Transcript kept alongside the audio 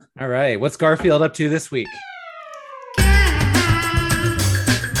All right. What's Garfield up to this week?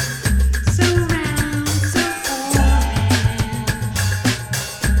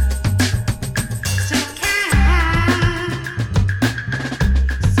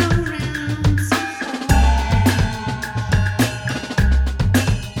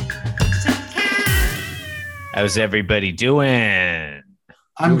 How's everybody doing?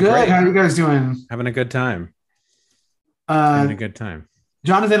 I'm good. Great. How are you guys doing? Having a good time. Having a good time.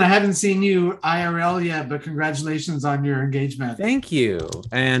 Jonathan, I haven't seen you IRL yet, but congratulations on your engagement. Thank you.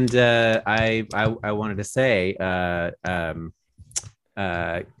 And I wanted to say, Gail,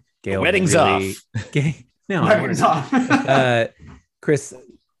 Wedding's really, off. No, Wedding's off. Chris,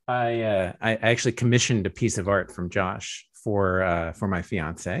 I actually commissioned a piece of art from Josh for my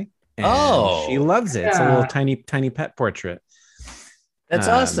fiance. And she loves it. It's a little tiny pet portrait. That's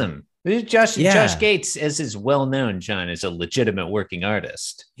awesome. Josh Gates, as is well known, John, is a legitimate working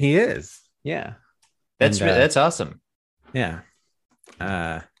artist. He is. Yeah. That's awesome. Yeah.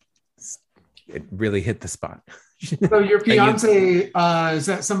 It really hit the spot. So your fiance, is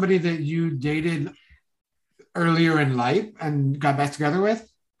that somebody that you dated earlier in life and got back together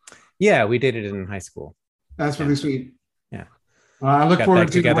with? Yeah, we dated in high school. That's really sweet. Yeah. I look Got forward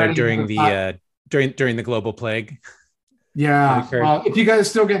back to together during the during the global plague. Yeah. Well, if you guys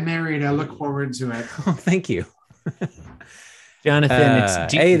still get married, I look forward to it. Oh, thank you. Jonathan,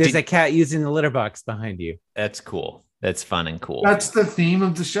 there's a cat using the litter box behind you. That's cool. That's fun and cool. That's the theme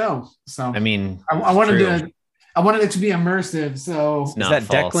of the show. So I mean, I wanted it to be immersive. So is that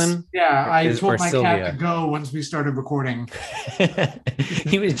false. Declan? Yeah, I told my Sylvia? cat to go once we started recording.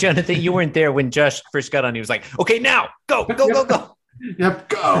 Jonathan, you weren't there when Josh first got on. He was like, "Okay, now go." Yep,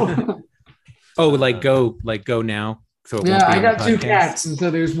 go. go now. So I got two cats, and so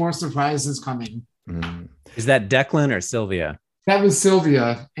there's more surprises coming. Is that Declan or Sylvia? That was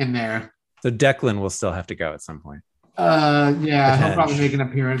Sylvia in there. So Declan will still have to go at some point. He'll probably make an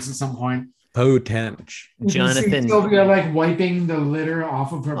appearance at some point. Potential. Jonathan, Sylvia like wiping the litter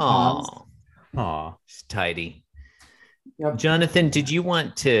off of her paws. Aw, she's tidy. Yep. Jonathan, did you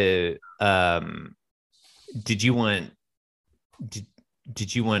want to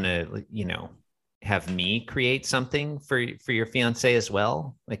have me create something for your fiance as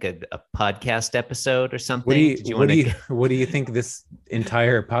well, like a podcast episode or something? What do you think this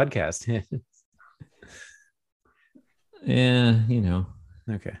entire podcast is? Yeah,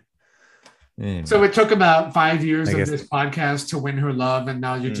 Okay. Anyway. So it took about 5 years of this podcast to win her love, and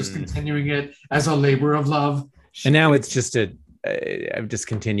now you're just continuing it as a labor of love. And now it's just I just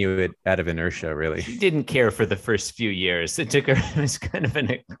continue it out of inertia, really. She didn't care for the first few years. It was kind of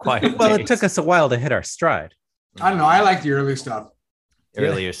an acquired Well, taste. it took us a while to hit our stride. I don't know. I like the early stuff.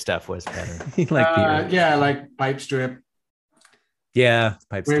 Earlier stuff was better. Like Pipe Strip. Yeah,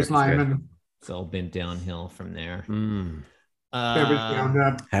 Pipe Strip. Where's Lyman? It's all been downhill from there.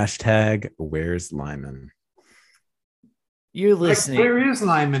 Hashtag Where's Lyman? You're listening. Where is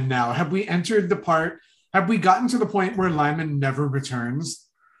Lyman now? Have we entered the part? Have we gotten to the point where Lyman never returns?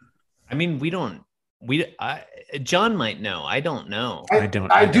 I mean, John might know. I don't know. I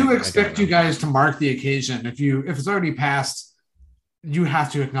do expect you guys to mark the occasion. If it's already passed, you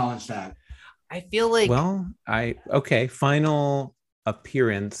have to acknowledge that. I feel like final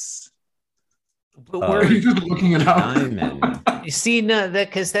appearance. But where are you just looking it up? You see, no,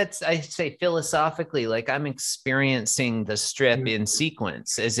 because I say philosophically, like I'm experiencing the strip in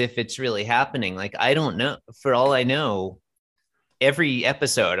sequence as if it's really happening. Like, I don't know. For all I know, every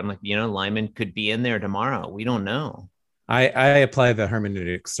episode, I'm like, Lyman could be in there tomorrow. We don't know. I apply the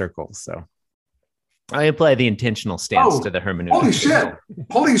hermeneutic circle, so I apply the intentional stance to the hermeneutic.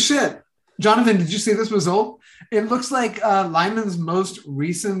 Holy shit. Jonathan, did you see this result? It looks like Lyman's most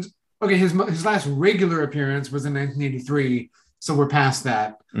recent. Okay, his last regular appearance was in 1983, so we're past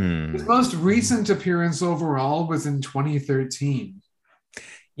that. His most recent appearance overall was in 2013.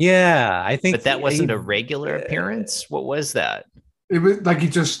 Yeah, I think. But that wasn't a regular appearance? What was that? It was like he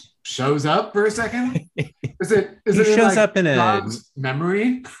just shows up for a second? He shows up in God's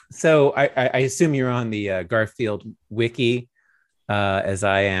memory? So I assume you're on the Garfield wiki, as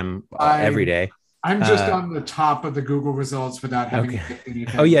I am every day. I'm just on the top of the Google results without having to click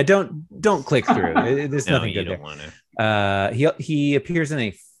anything. Oh yeah, don't click through. There's nothing good there. Want to. He appears in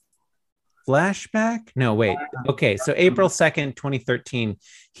a flashback. No, wait. Okay, so April 2nd, 2013,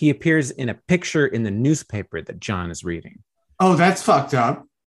 he appears in a picture in the newspaper that John is reading. Oh, that's fucked up.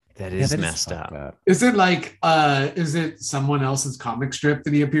 That is messed up. Is it like is it someone else's comic strip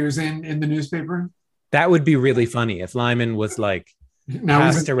that he appears in the newspaper? That would be really funny if Lyman was like Now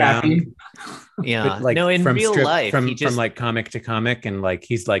passed around. Yeah, like no, in from real life, from like comic to comic, and like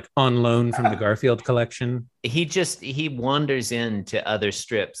he's like on loan from the Garfield collection. He wanders into other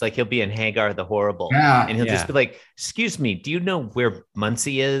strips, like he'll be in Hagar the Horrible, and he'll just be like, "Excuse me, do you know where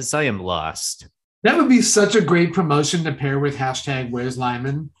Muncie is? I am lost." That would be such a great promotion to pair with hashtag Where's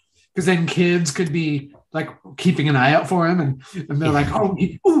Lyman, because then kids could be like keeping an eye out for him, and they're like,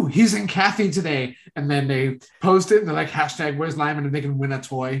 "Oh, he's in Kathy today," and then they post it and they're like, hashtag Where's Lyman, and they can win a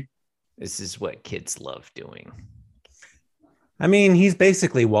toy. This is what kids love doing. I mean, he's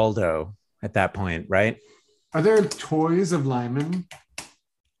basically Waldo at that point, right? Are there toys of Lyman?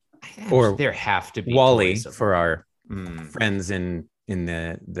 Or there have to be Wally for our friends in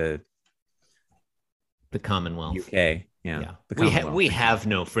the Commonwealth, UK. Yeah. We have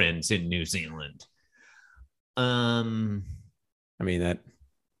no friends in New Zealand. I mean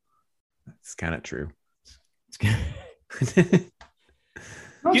that's kind of true.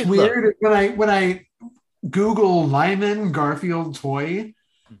 It's weird when I Google Lyman Garfield toy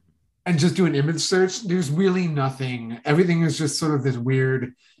and just do an image search, there's really nothing. Everything is just sort of this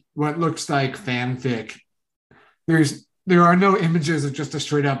weird, what looks like fanfic. There are no images of just a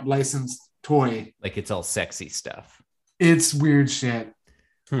straight up licensed toy. Like it's all sexy stuff. It's weird shit.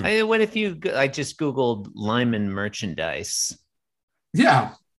 What if I just Googled Lyman merchandise?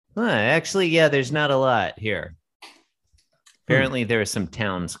 Yeah. Actually, yeah, there's not a lot here. Apparently, there are some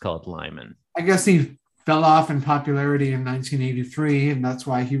towns called Lyman. I guess he fell off in popularity in 1983, and that's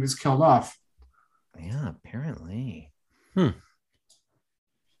why he was killed off. Yeah, apparently.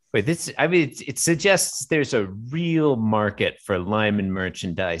 Wait, it suggests there's a real market for Lyman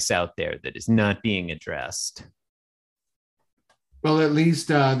merchandise out there that is not being addressed. Well, at least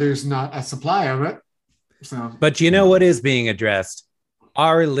there's not a supply of it. So, but you know what is being addressed?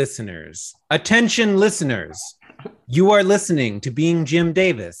 Our listeners. Attention, listeners. You are listening to Being Jim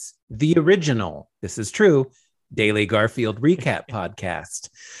Davis, the original, this is true, Daily Garfield Recap podcast.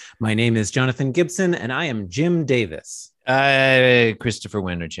 My name is Jonathan Gibson, and I am Jim Davis. Christopher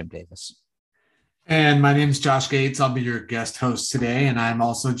Winter, Jim Davis. And my name's Josh Gates. I'll be your guest host today, and I'm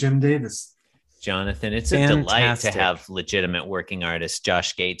also Jim Davis. Jonathan, it's a delight to have legitimate working artist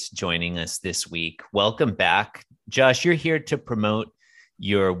Josh Gates joining us this week. Welcome back. Josh, you're here to promote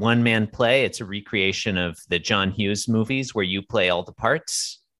your one-man play. It's a recreation of the John Hughes movies where you play all the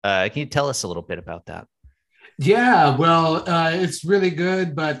parts. Can you tell us a little bit about that? Yeah, well, it's really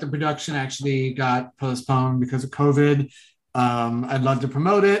good, but the production actually got postponed because of COVID. I'd love to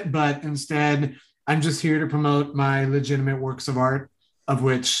promote it, but instead, I'm just here to promote my legitimate works of art, of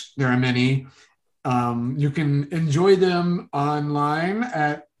which there are many. You can enjoy them online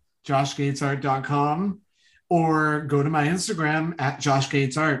at joshgatesart.com. or go to my Instagram at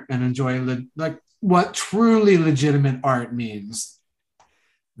joshgatesart and enjoy what truly legitimate art means.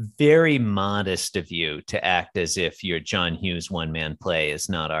 Very modest of you to act as if your John Hughes one-man play is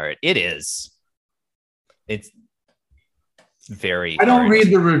not art. It is. It's very I don't read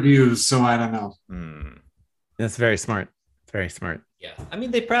the reviews, so I don't know. That's very smart. Very smart. Yeah. I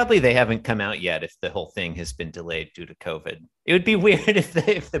mean, they haven't come out yet if the whole thing has been delayed due to COVID. It would be weird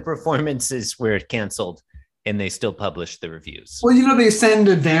if the performances were canceled and they still publish the reviews. Well, they send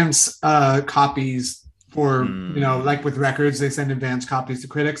advance copies for, like with records, they send advance copies to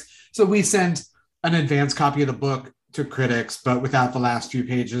critics. So we sent an advance copy of the book to critics, but without the last few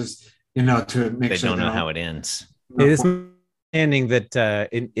pages, to make sure they don't know how it ends. It is my understanding that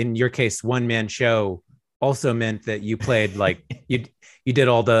in your case, one man show also meant that you played like you did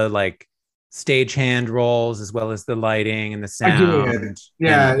all the like stagehand roles as well as the lighting and the sound.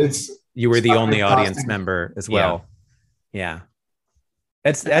 Yeah, you were the only audience member as well. Yeah.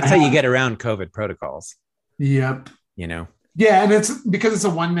 That's how you get around COVID protocols. Yep. Yeah, and it's because it's a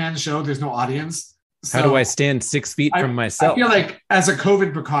one-man show, there's no audience. So how do I stand 6 feet from myself? I feel like as a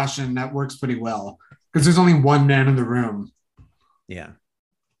COVID precaution, that works pretty well because there's only one man in the room. Yeah.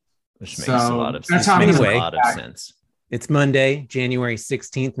 Which makes a lot of sense. Anyway, a lot of sense. It's Monday, January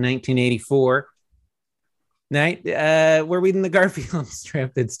 16th, 1984. Night, we're reading the Garfield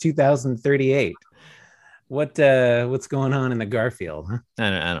strip. It's 2038. What's going on in the Garfield? Huh?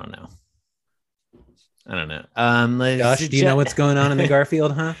 I don't know. Josh, do you know what's going on in the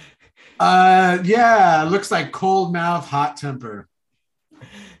Garfield? Huh? Yeah, looks like cold mouth, hot temper.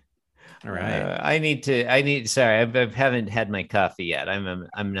 All right. Sorry, I haven't had my coffee yet.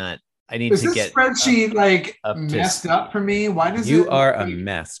 I'm not. I need Is to this get spreadsheet messed up for me? Why does you are a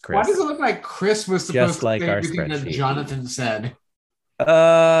mess, Chris? Why does it look like Chris was supposed just like to say our everything that Jonathan said?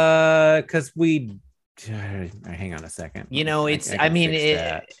 Because we. Hang on a second. Yeah.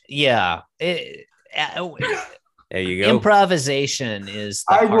 There you go. Improvisation is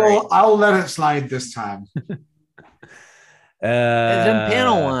the heart. I'll let it slide this time. Then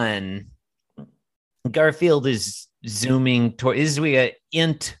panel 1, Garfield is zooming toward. We at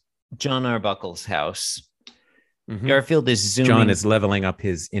Int John Arbuckle's house. Mhm. Garfield is zooming. John is leveling up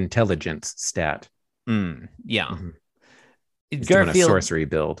his intelligence stat. Yeah. He's doing a sorcery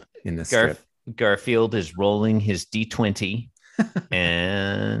build in this strip. Garfield is rolling his D20,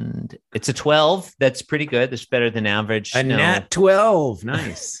 and it's a 12. That's pretty good. That's better than average. Nat 12.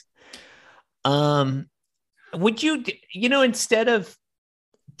 Nice. Would you, instead of,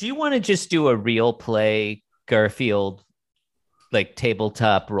 do you want to just do a real play Garfield, like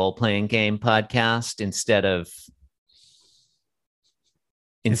tabletop role-playing game podcast instead of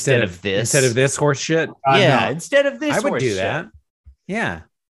this? Instead of this horse shit? Yeah, no. Instead of this I would horse do shit. that. Yeah.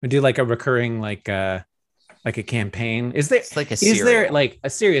 We'd do like a recurring, like a campaign. Is there a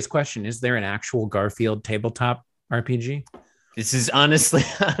serious question? Is there an actual Garfield tabletop RPG? This is honestly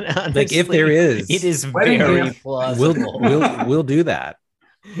like if there is, it is very plausible. We'll do that.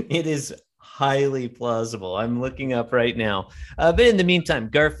 It is highly plausible. I'm looking up right now. But in the meantime,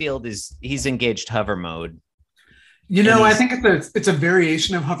 Garfield he's engaged hover mode. I think it's a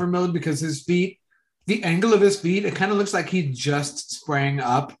variation of hover mode because his feet, the angle of his feet, it kind of looks like he just sprang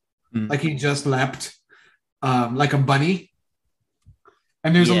up, like he just leapt, like a bunny.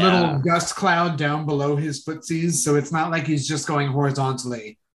 And there's a little dust cloud down below his footsies, so it's not like he's just going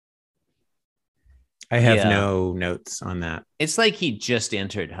horizontally. I have no notes on that. It's like he just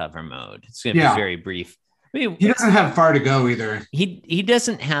entered hover mode. It's going to be very brief. He doesn't have far to go either. He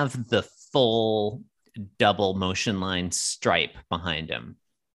doesn't have the full double motion line stripe behind him.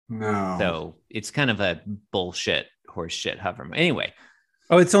 No. So it's kind of a bullshit horseshit hover mode. Anyway.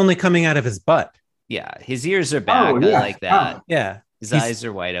 Oh, it's only coming out of his butt. Yeah. His ears are back. I like that. Oh, yeah. His eyes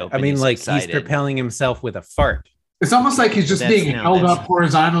are wide open. I mean, he's propelling himself with a fart. It's almost like he's just being held up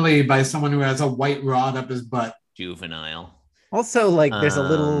horizontally by someone who has a white rod up his butt. Juvenile. Also, there's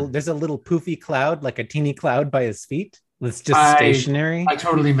a little poofy cloud, like a teeny cloud by his feet. That's just stationary. I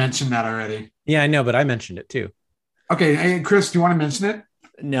totally mentioned that already. Yeah, I know, but I mentioned it too. Okay, hey, Chris, do you want to mention it?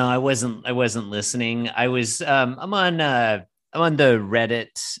 No, I wasn't listening. I was. I'm on the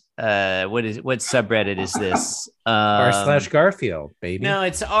Reddit. What subreddit is this? r/Garfield, baby. No,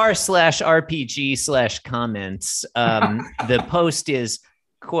 it's r/RPG/comments. The post is,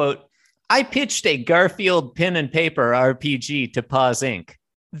 quote, I pitched a Garfield pen and paper RPG to Paws Inc.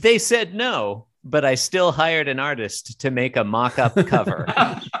 They said no, but I still hired an artist to make a mock-up cover.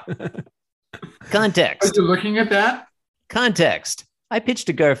 Context. Are you looking at that? Context. I pitched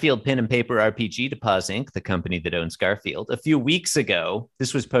a Garfield pen and paper RPG to Paws Inc., the company that owns Garfield, a few weeks ago.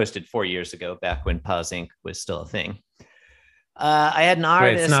 This was posted 4 years ago, back when Paws Inc. was still a thing. I had an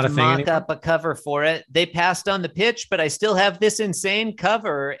artist mock up a cover for it. They passed on the pitch, but I still have this insane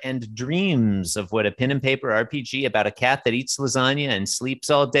cover and dreams of what a pen and paper RPG about a cat that eats lasagna and sleeps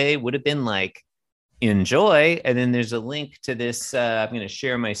all day would have been like. Enjoy. And then there's a link to this. I'm going to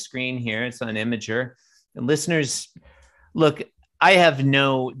share my screen here. It's on Imager. And listeners, look,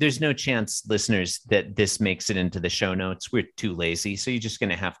 there's no chance, listeners, that this makes it into the show notes. We're too lazy. So you're just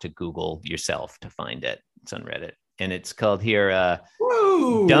going to have to Google yourself to find it. It's on Reddit. And it's called here,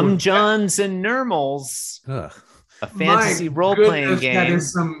 Dumb Johns and Nermals, a fantasy role-playing game. That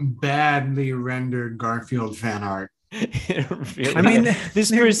is some badly rendered Garfield fan art. Really, I mean,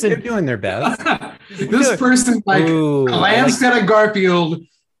 they're doing their best. This person glanced at a Garfield,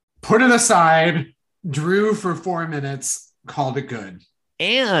 put it aside, drew for 4 minutes, called it good.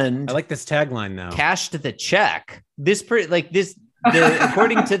 And I like this tagline though. Cashed the check.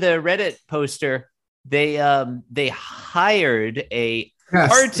 According to the Reddit poster, they hired a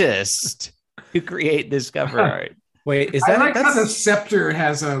artist to create this cover art. Wait, is that how the scepter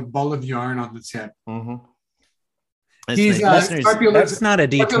has a ball of yarn on the tip? Mm-hmm. That's not a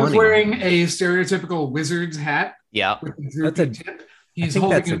D20. Garfield's wearing a stereotypical wizard's hat. Yeah, with a tip. He's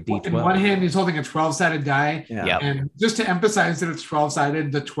holding in one hand. He's holding a 12-sided die. Yeah. And just to emphasize that it's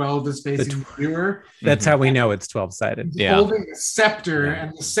 12-sided, the 12 is facing the viewer. That's how we know it's 12-sided. He's holding a scepter,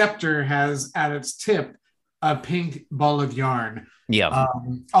 and the scepter has at its tip a pink ball of yarn. Yeah.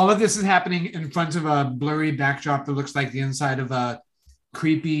 All of this is happening in front of a blurry backdrop that looks like the inside of a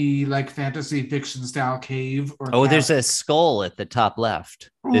creepy, like fantasy fiction style cave. There's a skull at the top left.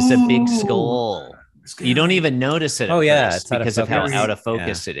 There's a big skull. Scary. You don't even notice it. It's because of how out of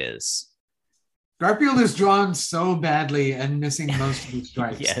focus it is. Garfield is drawn so badly and missing most of the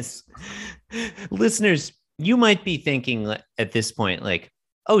stripes. Yes. Listeners, you might be thinking at this point, like,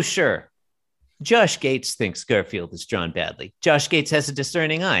 oh, sure. Josh Gates thinks Garfield is drawn badly. Josh Gates has a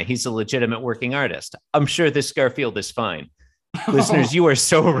discerning eye. He's a legitimate working artist. I'm sure this Garfield is fine. Listeners, you are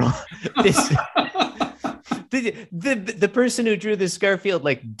so wrong. The person who drew this Garfield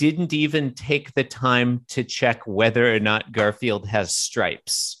didn't even take the time to check whether or not Garfield has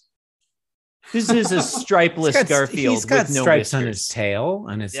stripes. This is a stripeless Garfield. He's got with no stripes whiskers. on his tail,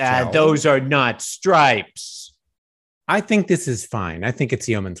 on his Yeah, tail. those are not stripes. I think this is fine. I think it's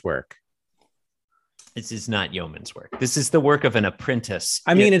yeoman's work. This is not yeoman's work. This is the work of an apprentice.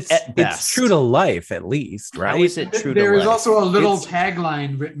 I mean, it's best. true to life, at least, right? How is it true There to is life? also a little It's-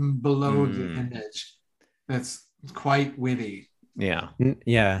 tagline written below the image that's quite witty. Yeah.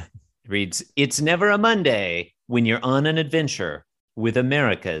 Yeah. It reads, "It's never a Monday when you're on an adventure with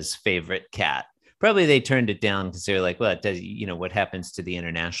America's favorite cat." Probably they turned it down because they're like, well, it does, what happens to the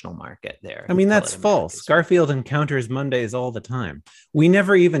international market there? I mean, Call that's it false. America's- Garfield encounters Mondays all the time. We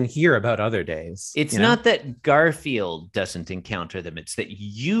never even hear about other days. It's you know? not that Garfield doesn't encounter them. It's that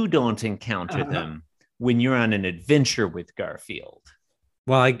you don't encounter them when you're on an adventure with Garfield.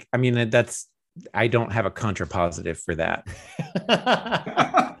 Well, I mean, I don't have a contrapositive for that.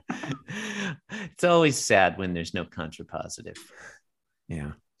 It's always sad when there's no contrapositive.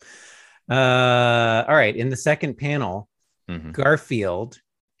 Yeah. All right. In the second panel, Mhm. Garfield.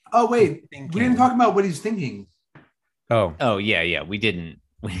 Oh, wait. thinking- We didn't talk about what he's thinking, Oh, Oh, yeah. We didn't.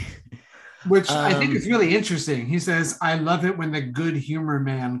 which I think Um, is really interesting. He says, "I love it when the good humor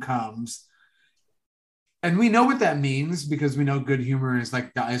man comes." And we know what that means because we know good humor is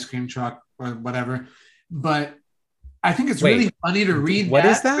like the ice cream truck or whatever. But I think it's Wait, really funny to read. what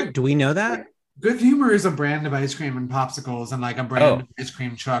is that? Do we know that? Good humor is a brand of ice cream and popsicles and like a brand of ice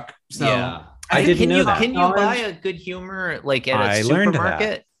cream truck. So yeah. I didn't know that. Can you buy a Good Humor at a I learned that.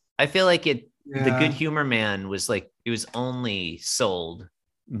 supermarket? I feel like the yeah, Good Humor Man was it was only sold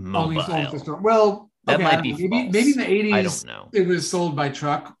mobile. only sold to store. Well, That okay, might I be don't know. false. Maybe in the I 80s don't know. it was sold by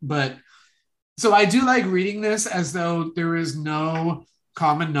truck, but so I do like reading this as though there is no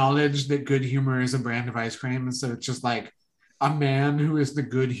common knowledge that Good Humor is a brand of ice cream. And so it's just like a man who is the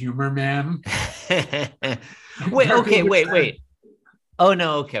Good Humor Man. Wait. Oh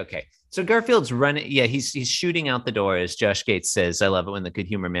no, okay. So Garfield's running. Yeah, he's shooting out the door as Josh Gates says, "I love it when the Good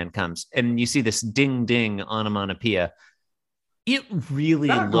Humor Man comes." And you see this ding ding onomatopoeia. It really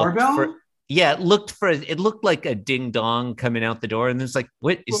Is that a looked doorbell? for. Yeah, it looked like a ding dong coming out the door, and there's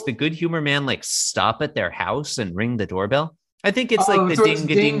what is the Good Humor Man stop at their house and ring the doorbell? I think it's Oh, the so it's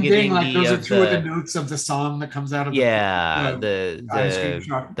ding ding ding like those are of two of the the notes of the song that comes out of yeah the ice cream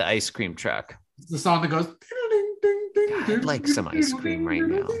truck. the ice cream truck. The song that goes. I'd like some ice cream right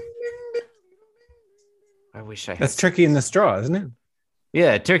now. I wish I had That's Turkey in the Straw, isn't it?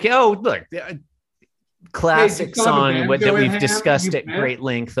 Yeah, Turkey. Oh, look, classic Hey, do you still have a song banjo that in we've hand? discussed You at bet. great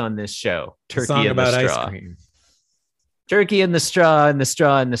length on this show. The Turkey song in about the ice straw. cream. Turkey in the straw, in the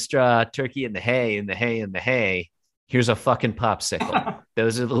straw, in the straw. Turkey in the hay, in the hay, in the hay. Here's a fucking popsicle.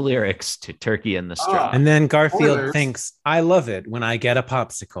 Those are the lyrics to Turkey in the straw. And then Garfield Spoilers. thinks, I love it when I get a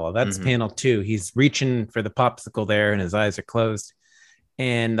popsicle. That's Mhm. panel 2. He's reaching for the popsicle there and his eyes are closed.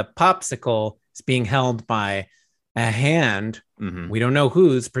 And the popsicle is being held by a hand. Mhm, We don't know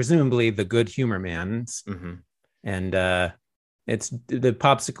whose, presumably the Good Humor Man's. mhm. And it's the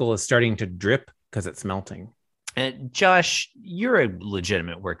popsicle is starting to drip because it's melting. And Josh, you're a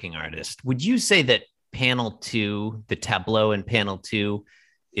legitimate working artist. Would you say that panel 2, the tableau in panel 2,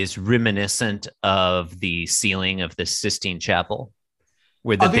 is reminiscent of the ceiling of the Sistine Chapel,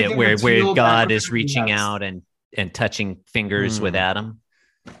 where the Other bit than where the teal God background, is reaching yes. out and touching fingers with Adam?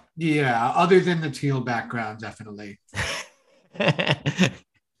 Yeah, other than the teal background, definitely.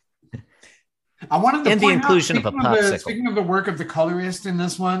 I wanted to And the point out, inclusion of a speaking popsicle. Speaking of the work of the colorist in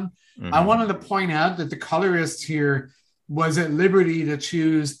this one, I Mhm. wanted to point out that the colorist here was at liberty to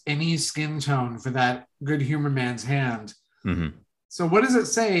choose any skin tone for that Good Humor Man's hand. Mhm. So what does it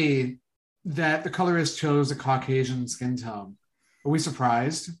say that the colorist chose a Caucasian skin tone? Are we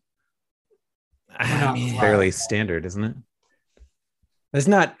surprised? I mean, Fairly standard, isn't it? There's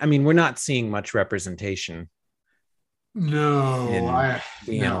not, I mean, we're not seeing much representation No, In I in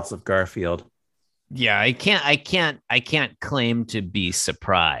the no. annals of Garfield. yeah, I can't claim to be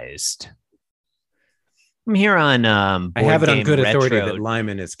surprised. I'm here on I have it on good authority Retro- that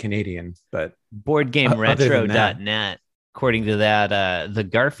Lyman is Canadian, but Other than that. BoardGameRetro.net. According to that, the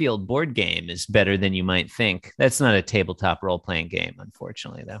Garfield board game is better than you might think. That's not a tabletop role-playing game,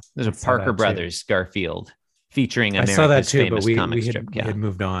 unfortunately, though. There's a I saw Parker that too. Brothers Garfield featuring I America's saw that too, famous but we comic had, strip we had cat.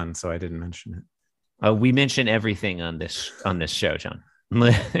 moved on, so I didn't mention it. We mention everything on this show, John.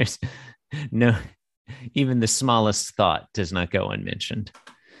 There's no, even the smallest thought does not go unmentioned.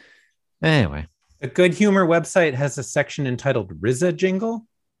 Anyway, A Good Humor website has a section entitled RZA jingle.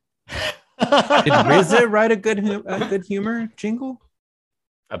 Did RZA write a good humor jingle?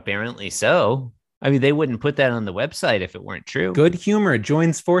 Apparently so. I mean, they wouldn't put that on the website if it weren't true. Good Humor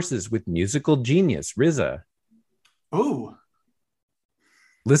joins forces with musical genius RZA. Oh.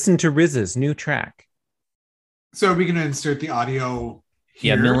 Listen to RZA's new track. So are we going to insert the audio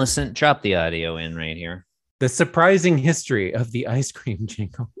here? Yeah, Millicent, drop the audio in right here. The surprising history of the ice cream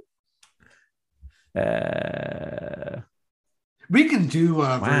jingle. We can do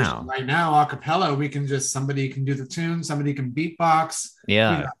a version right now, a cappella. We can somebody can do the tune, somebody can beatbox.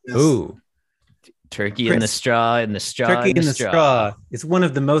 Yeah. Ooh. Turkey in the straw, and the straw. Turkey in the straw is one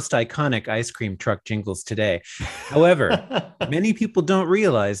of the most iconic ice cream truck jingles today. However, many people don't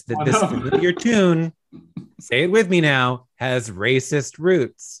realize that this familiar tune, say it with me now, has racist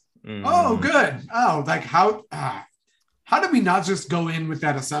roots. Oh, good. Oh, like how did we not just go in with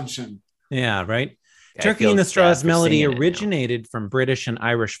that assumption? Yeah, right. Turkey in the Straw's melody originated from British and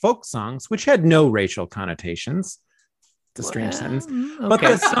Irish folk songs, which had no racial connotations. It's a strange sentence. Okay. But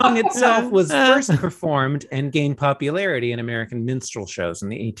the song itself was first performed and gained popularity in American minstrel shows in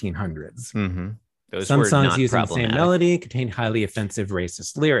the 1800s. Mm-hmm. Some songs using the same melody contained highly offensive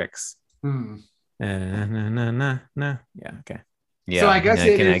racist lyrics. Yeah, okay. Yeah, so I guess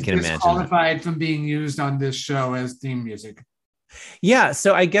it is disqualified from being used on this show as theme music. Yeah,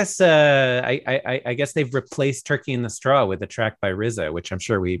 so I guess I guess they've replaced Turkey in the Straw with a track by RZA, which I'm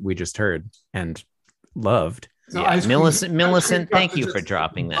sure we just heard and loved. So yeah. Millicent, thank you for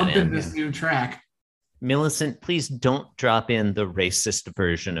dropping that in. This new track. Millicent, please don't drop in the racist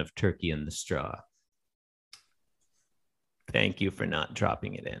version of Turkey in the Straw. Thank you for not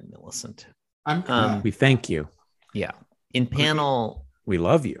dropping it in, Millicent. We thank you. Yeah. In panel, we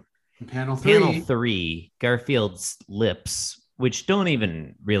love you. In panel 3, Garfield's lips, which don't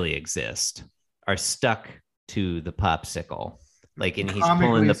even really exist, are stuck to the popsicle. Like, and he's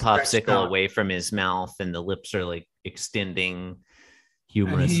pulling the popsicle away from his mouth, and the lips are like extending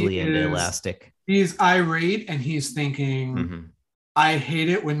humorously and elastic. He's irate, and he's thinking, I hate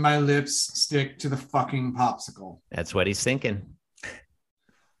it when my lips stick to the fucking popsicle. That's what he's thinking.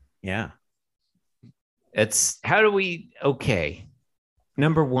 Yeah. It's okay.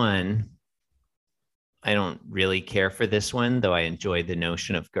 Number one, I don't really care for this one, though I enjoy the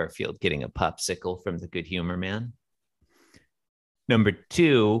notion of Garfield getting a popsicle from the Good Humor Man. Number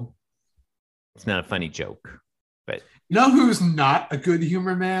two, it's not a funny joke, but you know who's not a Good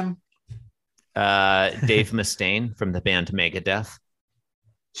Humor Man? Dave Mustaine from the band Megadeth.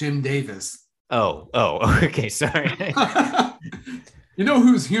 Jim Davis. Oh, okay, sorry. You know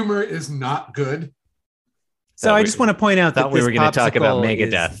whose humor is not good? So I just want to point out that we were going to talk about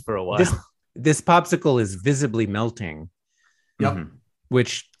Megadeth for a while. This popsicle is visibly melting. Yep.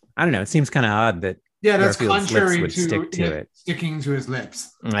 Which, I don't know, it seems kind of odd that that's contrary would to stick to it. Sticking to his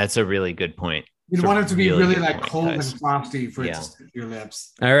lips. That's a really good point. You'd want it to be really like cold and frosty for it to stick to your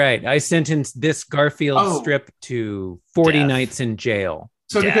lips. All right. I sentenced this Garfield strip to 40 nights in jail.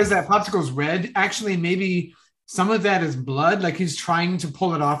 So because that popsicle's red, actually maybe some of that is blood. Like he's trying to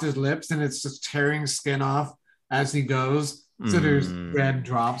pull it off his lips and it's just tearing skin off as he goes. So there's red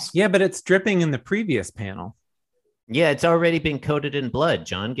drops. Yeah, but it's dripping in the previous panel. Yeah, it's already been coated in blood,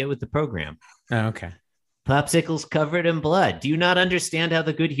 John. Get with the program. Oh, okay. Popsicles covered in blood. Do you not understand how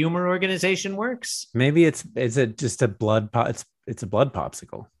the Good Humor Organization works? Maybe it's just a blood it's a blood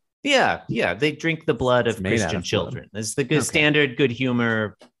popsicle. Yeah. They drink the blood of Christian children. It's the good standard Good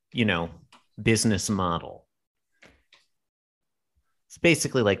Humor, business model. It's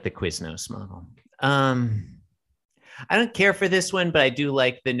basically like the Quiznos model. I don't care for this one, but I do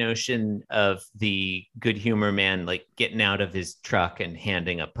like the notion of the Good Humor Man like getting out of his truck and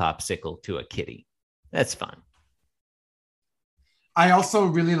handing a popsicle to a kitty. That's fun. I also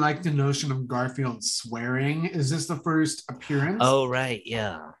really like the notion of Garfield swearing. Is this the first appearance? Oh, right.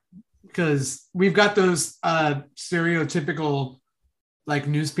 Yeah. Because we've got those stereotypical like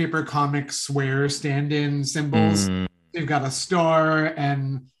newspaper comic swear stand-in symbols. They've got a star,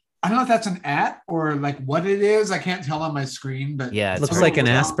 and I don't know if that's an at or like what it is. I can't tell on my screen, but it looks like an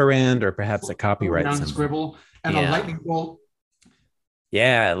aspirand or perhaps a copyright symbol. Scribble and a lightning bolt.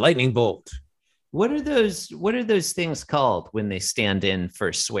 Yeah, lightning bolt. What are those things called when they stand in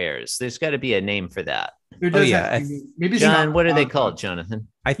for swears? There's got to be a name for that. Maybe John, what are they called, Jonathan?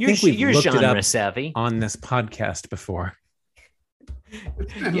 I think you're looked it up savvy on this podcast before.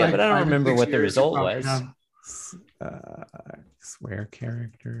 Yeah, but I don't remember what the result was. Swear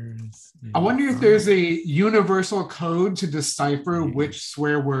characters. I wonder if there's a universal code to decipher which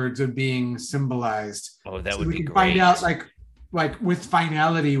swear words are being symbolized. Oh, that would be great. We can find out like with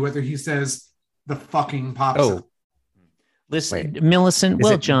finality whether he says the fucking pops Oh. up. Listen, Wait. Millicent, Is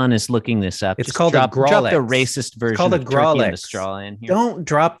while it- John is looking this up, It's just called a drop the Growlex. racist version called a of Turkey in the Growlex. Straw in here. Don't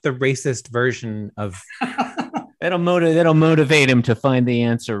drop the racist version of. That'll motivate him to find the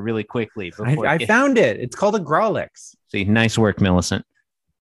answer really quickly. I found it. It's called a Growlex. See, nice work, Millicent.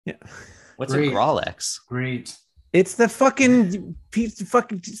 Yeah. What's Great. a Growlex? Great. It's the fucking piece of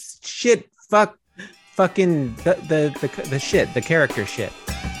fucking shit. Fucking the shit. The character shit.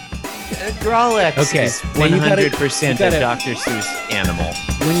 Growlex Okay, is now you gotta- 100% you gotta- a Dr. Seuss animal.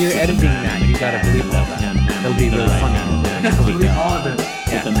 When you're editing that, you gotta believe all that. It'll be really funny. Believe all of it.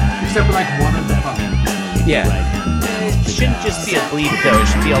 Yeah. Except for like one of the fucking. Yeah. It shouldn't just be a bleep, though. It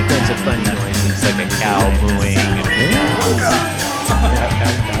should be all kinds of funny noises, like a cow mooing.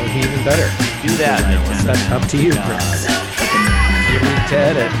 That would be even better. Do that, Millicent. That's up to you, Chris. You need to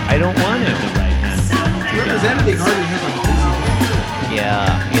edit. I don't want to. Whoever's editing already has like busy.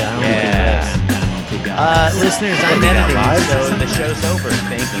 Yeah. Listeners, I'm editing, so the show's over.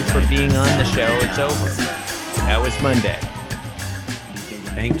 Thank you for being on the show. It's over. That was Monday.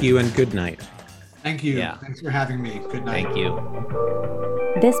 Thank you and good night. Thank you. Yeah. Thanks for having me. Good night. Thank you.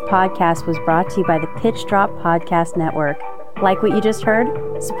 This podcast was brought to you by the Pitch Drop Podcast Network. Like what you just heard?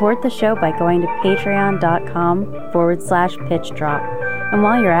 Support the show by going to patreon.com/pitch drop. And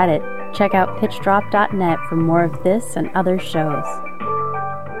while you're at it, check out pitchdrop.net for more of this and other shows.